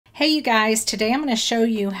Hey you guys, today I'm going to show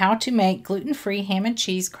you how to make gluten-free ham and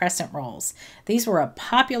cheese crescent rolls. These were a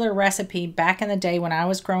popular recipe back in the day when I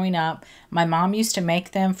was growing up. My mom used to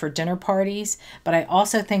make them for dinner parties, but I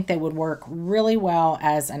also think they would work really well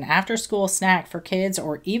as an after-school snack for kids,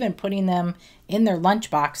 or even putting them in their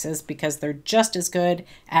lunch boxes because they're just as good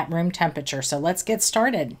at room temperature. So let's get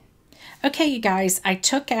started. Okay, you guys, I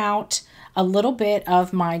took out a little bit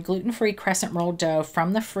of my gluten-free crescent roll dough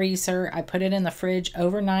from the freezer. I put it in the fridge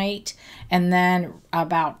overnight, and then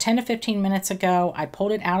about 10 to 15 minutes ago, I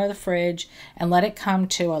pulled it out of the fridge and let it come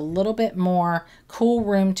to a little bit more cool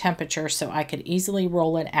room temperature so I could easily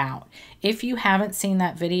roll it out. If you haven't seen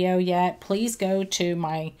that video yet, please go to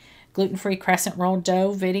my gluten-free crescent roll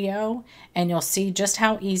dough video and you'll see just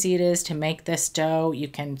how easy it is to make this dough. You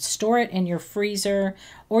can store it in your freezer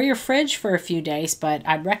or your fridge for a few days, but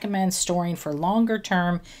I'd recommend storing for longer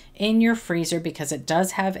term in your freezer because it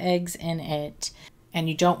does have eggs in it and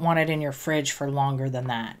you don't want it in your fridge for longer than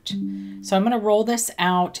that. So I'm going to roll this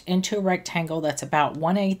out into a rectangle that's about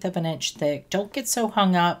 1/8 of an inch thick. Don't get so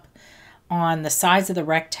hung up on the size of the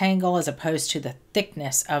rectangle as opposed to the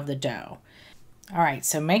thickness of the dough. All right,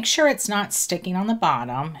 so make sure it's not sticking on the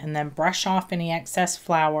bottom and then brush off any excess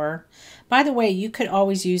flour. By the way, you could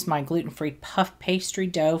always use my gluten-free puff pastry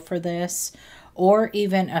dough for this, or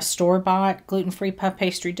even a store-bought gluten-free puff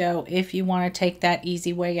pastry dough if you want to take that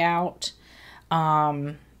easy way out.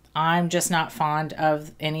 I'm just not fond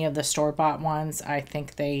of any of the store-bought ones. I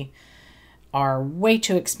think they are way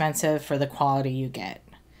too expensive for the quality you get.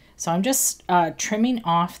 So I'm just trimming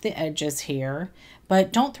off the edges here.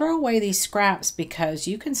 But don't throw away these scraps because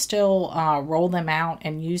you can still roll them out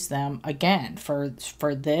and use them again for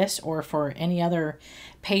this or for any other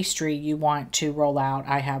pastry you want to roll out.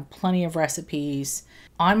 I have plenty of recipes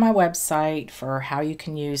on my website for how you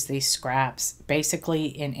can use these scraps basically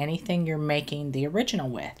in anything you're making the original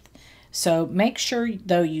with. So make sure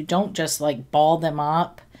though you don't just like ball them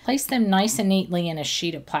up. Place them nice and neatly in a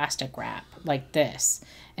sheet of plastic wrap like this.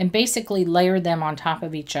 And basically layer them on top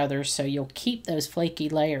of each other so you'll keep those flaky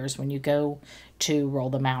layers when you go to roll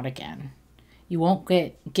them out again. You won't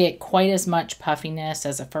get quite as much puffiness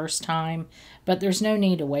as the first time, but there's no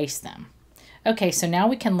need to waste them. Okay, so now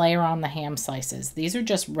we can layer on the ham slices. These are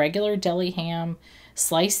just regular deli ham,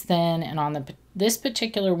 sliced thin, and on this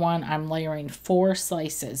particular one, I'm layering 4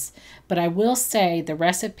 slices. But I will say the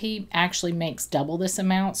recipe actually makes double this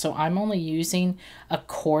amount, so I'm only using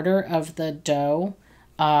 1/4 of the dough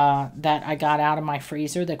that I got out of my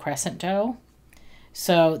freezer, the crescent dough.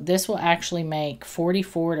 So this will actually make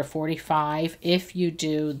 44 to 45 if you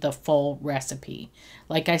do the full recipe.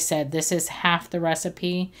 Like I said, this is half the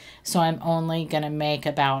recipe, so I'm only going to make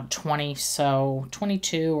about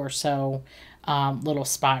 22 or so little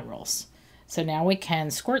spirals. So now we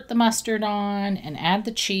can squirt the mustard on and add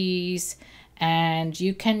the cheese, and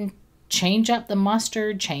you can change up the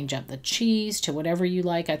mustard, change up the cheese to whatever you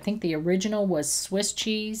like. I think the original was Swiss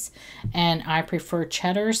cheese, and I prefer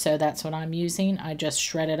cheddar, so that's what I'm using. I just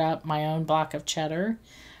shredded up my own block of cheddar.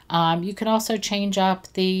 You could also change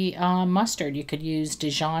up the mustard. You could use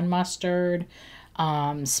Dijon mustard,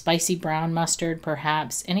 spicy brown mustard,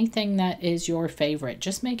 perhaps. Anything that is your favorite.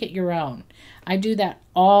 Just make it your own. I do that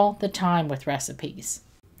all the time with recipes.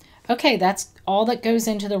 Okay, that's all that goes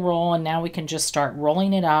into the roll, and now we can just start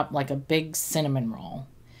rolling it up like a big cinnamon roll.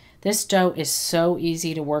 This dough is so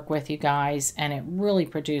easy to work with, you guys, and it really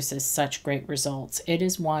produces such great results. It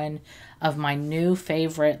is one of my new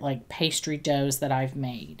favorite like pastry doughs that I've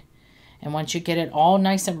made. And once you get it all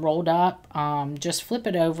nice and rolled up, just flip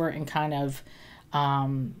it over and kind of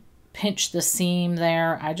pinch the seam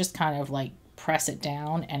there. I just kind of like press it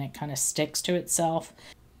down and it kind of sticks to itself.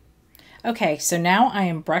 Okay, so now I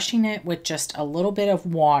am brushing it with just a little bit of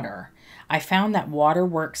water. I found that water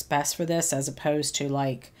works best for this as opposed to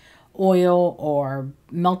like oil or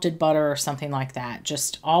melted butter or something like that.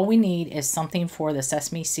 Just all we need is something for the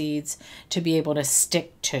sesame seeds to be able to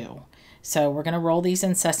stick to. So we're going to roll these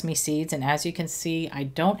in sesame seeds, and as you can see, I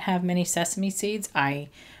don't have many sesame seeds.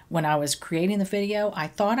 When I was creating the video, I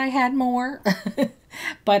thought I had more,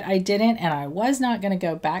 but I didn't, and I was not going to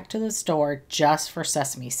go back to the store just for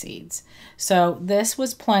sesame seeds. So this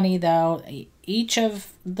was plenty though. Each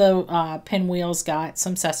of the pinwheels got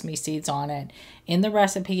some sesame seeds on it. In the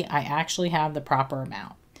recipe, I actually have the proper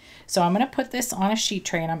amount. So I'm going to put this on a sheet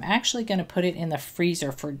tray, and I'm actually going to put it in the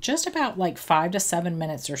freezer for just about like 5 to 7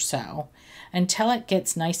 minutes or so until it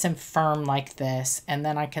gets nice and firm like this, and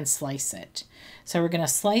then I can slice it. So we're going to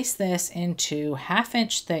slice this into 1/2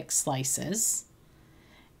 inch thick slices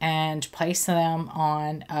and place them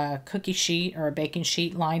on a cookie sheet or a baking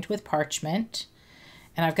sheet lined with parchment.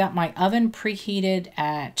 And I've got my oven preheated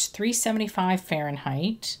at 375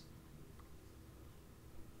 Fahrenheit.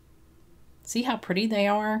 See how pretty they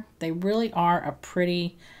are? They really are a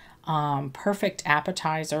pretty perfect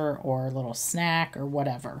appetizer or little snack or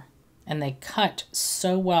whatever. And they cut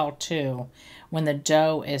so well too when the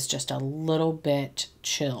dough is just a little bit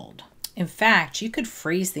chilled. In fact, you could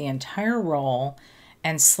freeze the entire roll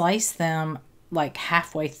and slice them like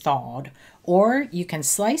halfway thawed, or you can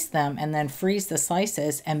slice them and then freeze the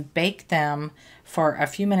slices and bake them for a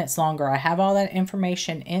few minutes longer. I have all that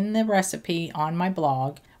information in the recipe on my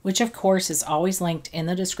blog, which of course is always linked in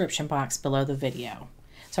the description box below the video.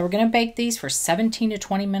 So we're going to bake these for 17 to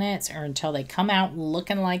 20 minutes or until they come out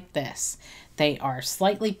looking like this. They are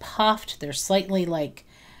slightly puffed. They're slightly like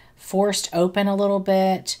forced open a little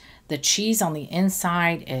bit. The cheese on the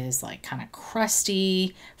inside is like kind of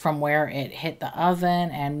crusty from where it hit the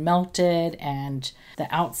oven and melted, and the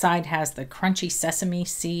outside has the crunchy sesame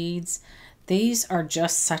seeds. These are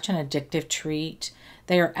just such an addictive treat.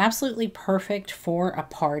 They are absolutely perfect for a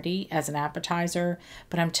party as an appetizer,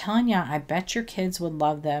 but I'm telling you, I bet your kids would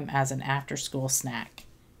love them as an after-school snack.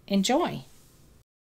 Enjoy!